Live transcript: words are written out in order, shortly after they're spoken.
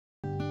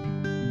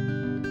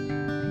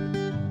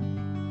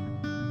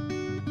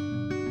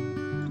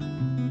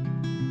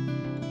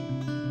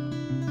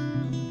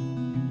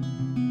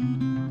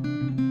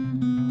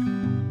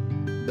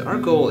our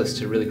goal is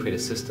to really create a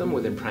system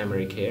within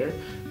primary care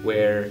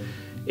where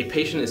a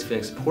patient is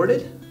feeling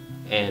supported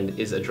and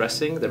is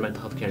addressing their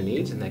mental health care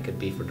needs, and that could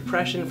be for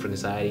depression, for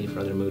anxiety, for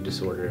other mood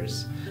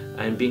disorders,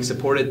 and being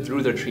supported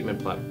through their treatment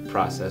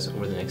process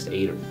over the next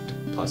 8+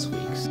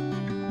 weeks.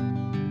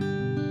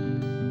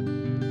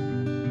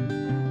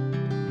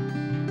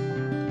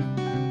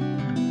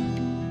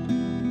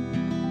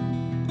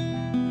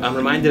 I'm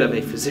reminded of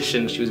a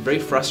physician. She was very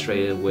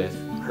frustrated with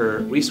her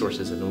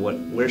resources and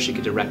where she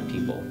could direct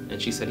people.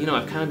 And she said, you know,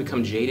 I've kind of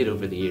become jaded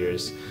over the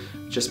years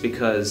just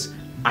because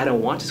I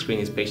don't want to screen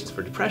these patients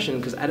for depression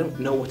because I don't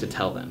know what to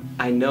tell them.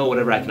 I know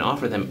whatever I can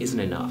offer them isn't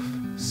enough.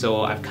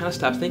 So I've kind of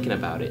stopped thinking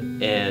about it.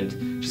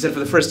 And she said, for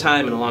the first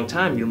time in a long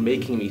time, you're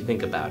making me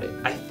think about it.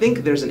 I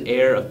think there's an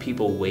air of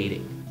people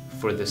waiting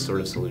for this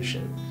sort of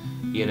solution.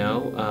 You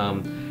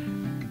know,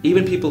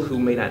 even people who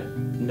may not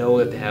know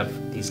that they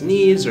have these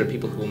needs, or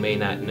people who may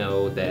not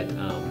know that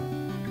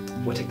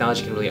what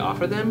technology can really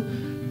offer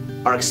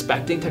them, are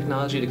expecting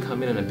technology to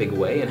come in a big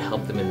way and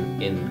help them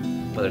in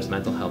whether it's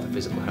mental health or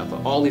physical health, or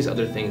all these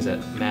other things that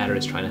Matter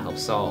is trying to help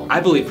solve.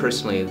 I believe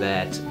personally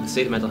that the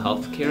state of mental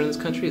health care in this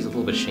country is a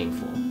little bit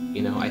shameful.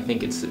 You know, I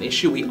think it's an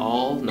issue we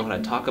all know how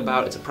to talk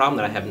about. It's a problem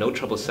that I have no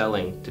trouble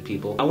selling to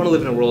people. I want to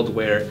live in a world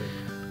where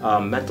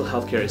mental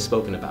health care is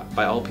spoken about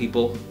by all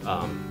people,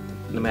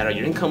 no matter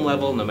your income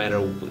level, no matter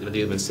whether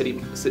you live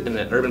in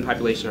an urban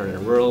population or in a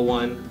rural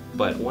one,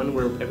 but one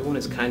where everyone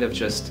is kind of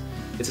just,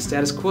 it's a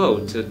status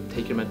quo to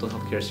take your mental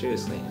health care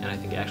seriously. And I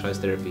think Actualize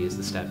Therapy is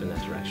the step in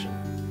that direction.